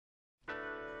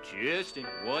Just in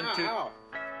one, two. Ow.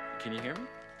 Can you hear me?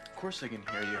 Of course I can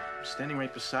hear you. I'm standing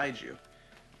right beside you.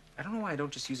 I don't know why I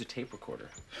don't just use a tape recorder.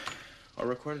 I'll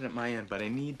record it at my end, but I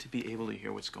need to be able to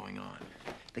hear what's going on.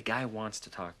 The guy wants to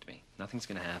talk to me. Nothing's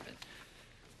gonna happen.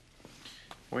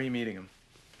 Where are you meeting him?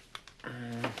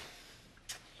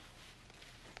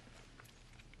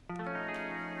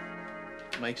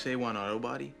 Mike's A1 Auto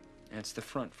Body? And it's the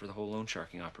front for the whole loan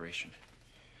sharking operation.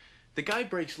 The guy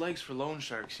breaks legs for loan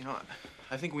sharks, you know.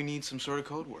 I think we need some sort of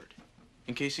code word.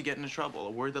 In case you get into trouble,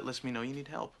 a word that lets me know you need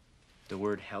help. The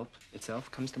word help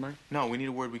itself comes to mind? No, we need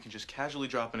a word we can just casually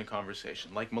drop in a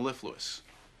conversation, like mellifluous.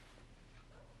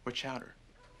 Or chowder.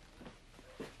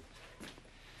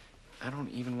 I don't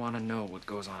even want to know what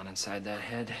goes on inside that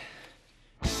head.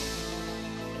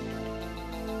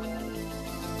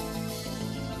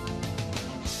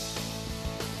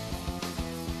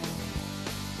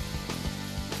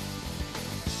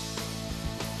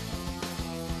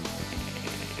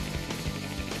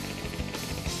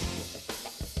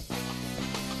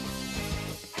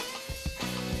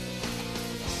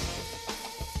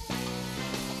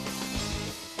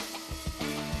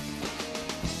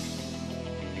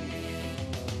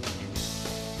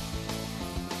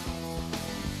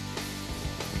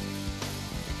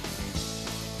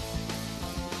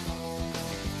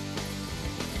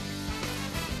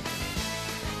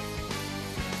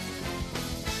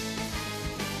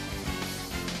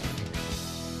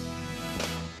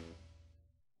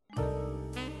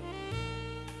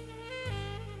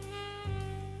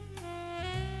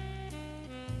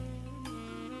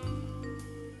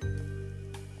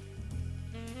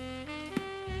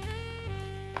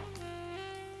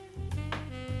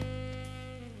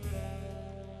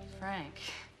 Frank,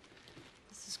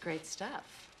 this is great stuff.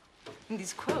 And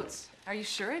these quotes, are you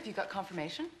sure? Have you got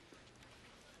confirmation?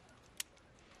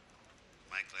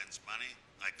 Mike lends money,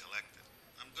 I collect it.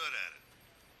 I'm good at it.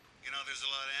 You know, there's a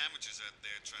lot of amateurs out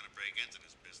there trying to break into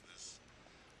this business.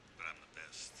 But I'm the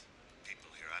best.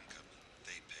 People hear I'm coming.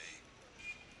 They pay.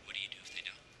 What do you do if they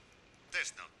don't?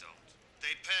 There's no don't.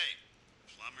 They pay.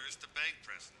 Plumbers to bank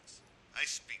presidents. I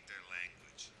speak their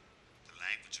language. The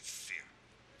language of fear.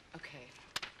 Okay.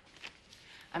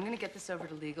 I'm gonna get this over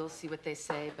to legal, see what they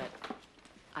say, but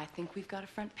I think we've got a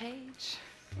front page.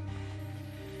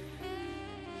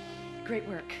 Great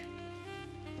work.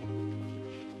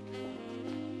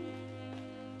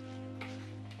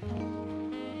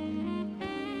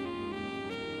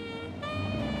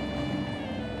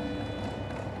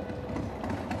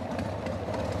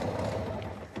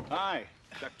 Hi,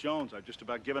 Chuck Jones. I've just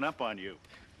about given up on you.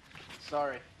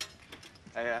 Sorry.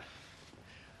 I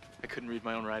couldn't read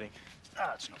my own writing.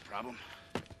 Ah, it's no problem.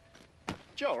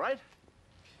 Joe, right?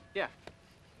 Yeah.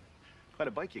 Quite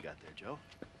a bike you got there, Joe.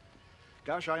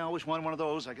 Gosh, I always wanted one of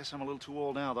those. I guess I'm a little too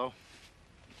old now, though.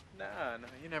 No,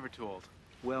 you're never too old.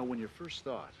 Well, when your first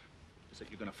thought is that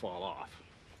you're gonna fall off,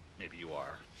 maybe you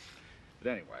are. But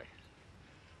anyway,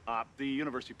 the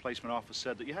university placement office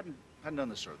said that you hadn't done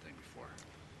this sort of thing before.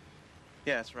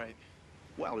 Yeah, that's right.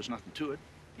 Well, there's nothing to it.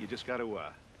 You just got to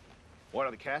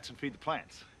water the cats and feed the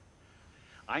plants.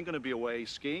 I'm going to be away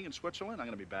skiing in Switzerland. I'm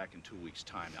going to be back in 2 weeks'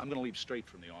 time. I'm going to leave straight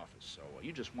from the office, so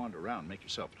you just wander around, make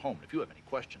yourself at home. And if you have any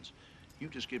questions, you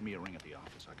just give me a ring at the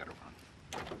office. I got to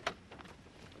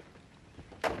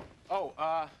run. Oh,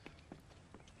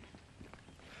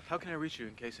 how can I reach you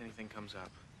in case anything comes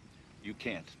up? You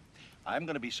can't. I'm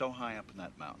going to be so high up in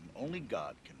that mountain, only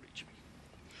God can reach me.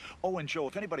 Oh, and Joe,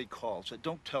 if anybody calls,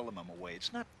 don't tell them I'm away.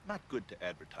 It's not good to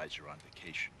advertise you're on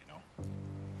vacation, you know?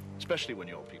 Especially when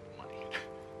you owe people money.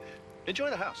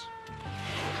 Enjoy the house.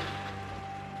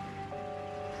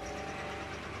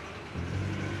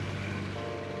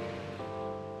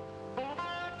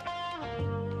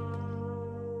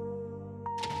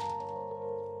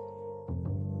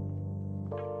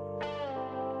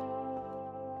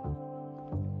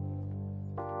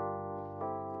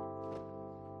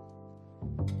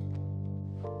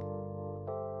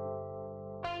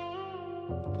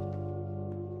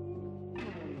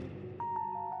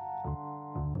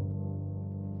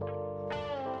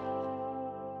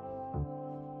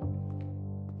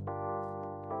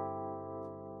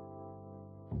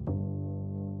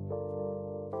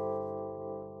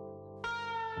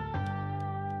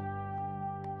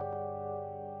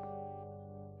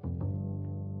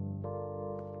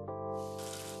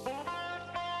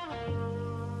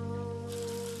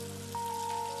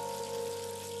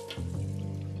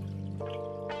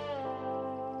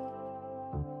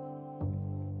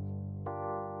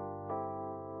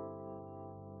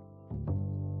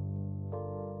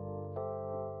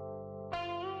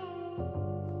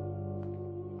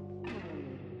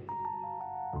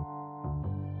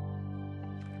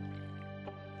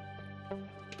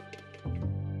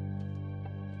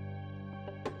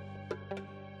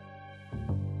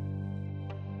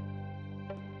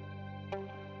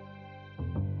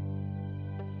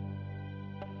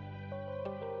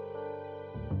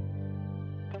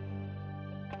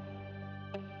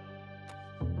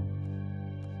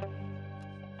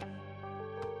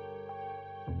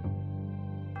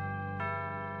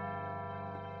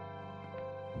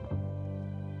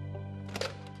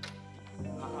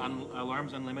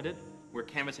 Alarms Unlimited. We're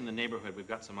canvassing the neighborhood. We've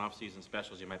got some off-season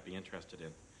specials you might be interested in.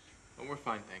 Oh, we're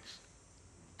fine, thanks.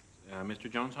 Mr.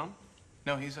 Jones home?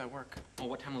 No, he's at work. Oh,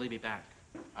 what time will he be back?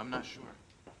 I'm not sure.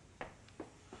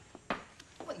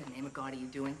 What in the name of God are you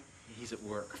doing? He's at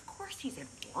work. Of course he's at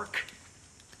work.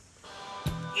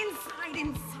 Inside,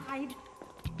 inside.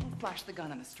 Don't flash the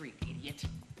gun on the street, idiot.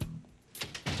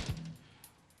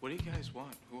 What do you guys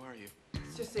want? Who are you?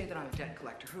 Let's just say that I'm a debt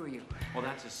collector. Who are you? Well,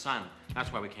 that's his son.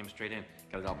 That's why we came straight in.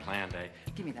 Got it all planned, eh?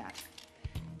 Give me that.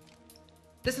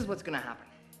 This is what's gonna happen.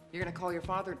 You're gonna call your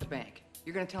father at the bank.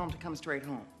 You're gonna tell him to come straight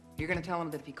home. You're gonna tell him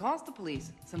that if he calls the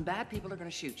police, some bad people are gonna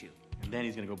shoot you. And then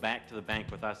he's gonna go back to the bank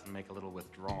with us and make a little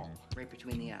withdrawal. Right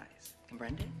between the eyes.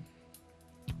 Comprende?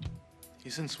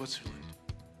 He's in Switzerland.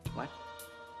 What?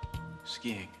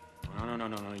 Skiing. No.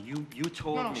 You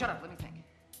told me. No, shut up. Let me think.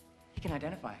 He can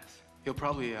identify us. He'll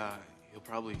probably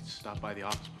stop by the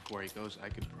office before he goes. I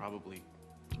could probably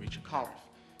reach him. Call him.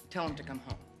 Tell him to come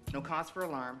home. No cause for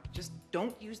alarm. Just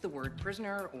don't use the word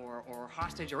prisoner or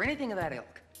hostage or anything of that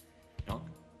ilk. Ilk?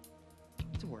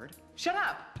 It's a word. Shut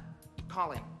up!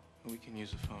 Call him. We can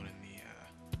use the phone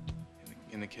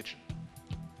in the kitchen.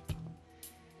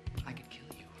 I could kill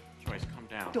you. Joyce, calm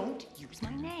down. Don't use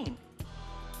my name.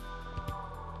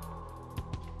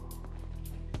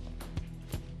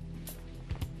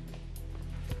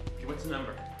 Okay, what's the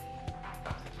number?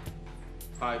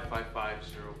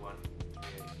 55501.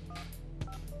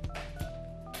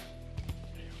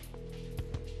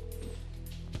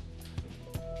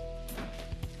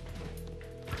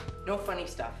 No funny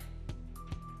stuff.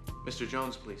 Mr.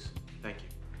 Jones, please. Thank you.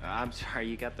 I'm sorry,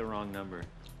 you got the wrong number.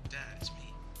 Dad, it's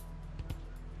me.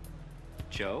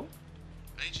 Joe?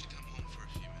 I need you to come home for a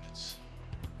few minutes.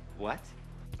 What?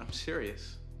 I'm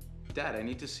serious. Dad, I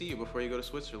need to see you before you go to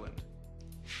Switzerland.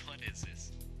 What is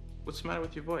this? What's the matter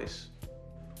with your voice?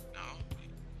 No?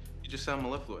 You just sound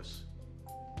mellifluous.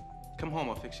 Come home,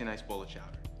 I'll fix you a nice bowl of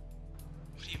chowder.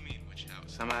 What do you mean, which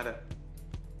house? I'm at it.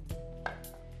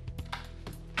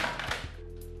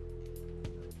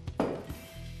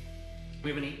 We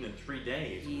haven't eaten in 3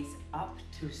 days. He's up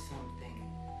to something.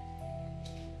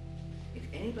 If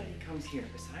anybody comes here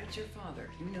besides your father,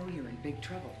 you know you're in big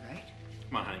trouble, right?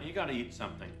 Come on, honey, you gotta eat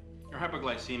something. You're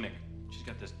hypoglycemic. She's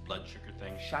got this blood sugar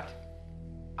thing. Shut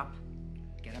up.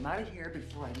 Get him out of here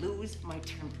before I lose my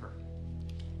temper.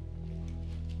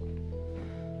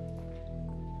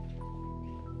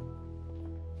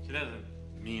 She doesn't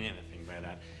mean anything by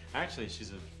that. Actually, she's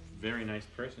a very nice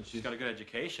person. She's got a good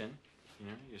education. You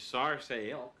know, you saw her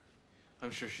say ilk. I'm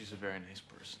sure she's a very nice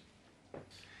person.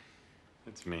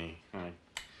 It's me.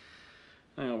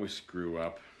 I always screw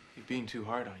up. You're being too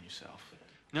hard on yourself.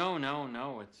 No.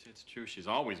 It's true. She's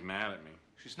always mad at me.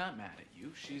 She's not mad at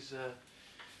you. She's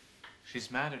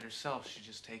mad at herself. She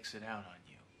just takes it out on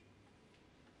you.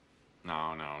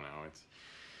 No.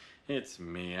 It's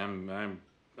me. I'm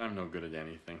no good at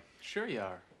anything. Sure you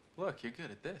are. Look, you're good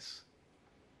at this.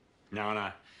 No,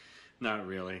 not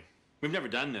really. We've never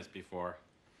done this before.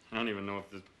 I don't even know if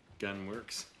this gun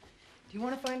works. Do you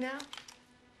want to find out?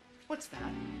 What's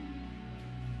that?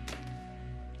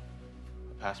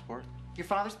 A passport? Your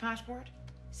father's passport?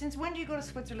 Since when do you go to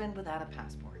Switzerland without a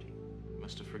passport?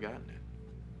 Must have forgotten it.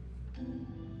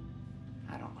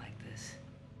 I don't like this.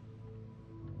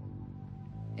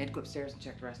 Ed, go upstairs and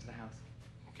check the rest of the house.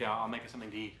 Okay, I'll make us something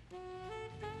to eat.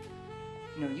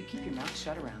 You know, you keep your mouth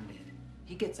shut around Ed.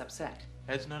 He gets upset.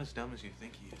 Ed's not as dumb as you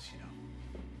think he is, you know.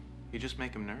 You just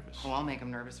make him nervous. Oh, I'll make him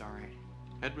nervous, all right.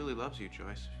 Ed really loves you,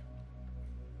 Joyce.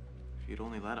 If you'd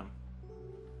only let him.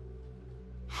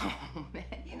 Oh, man,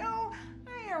 you know,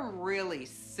 I am really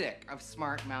sick of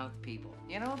smart-mouthed people.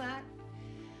 You know that?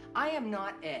 I am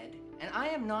not Ed, and I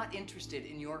am not interested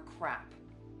in your crap.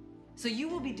 So you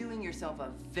will be doing yourself a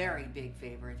very big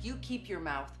favor if you keep your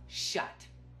mouth shut.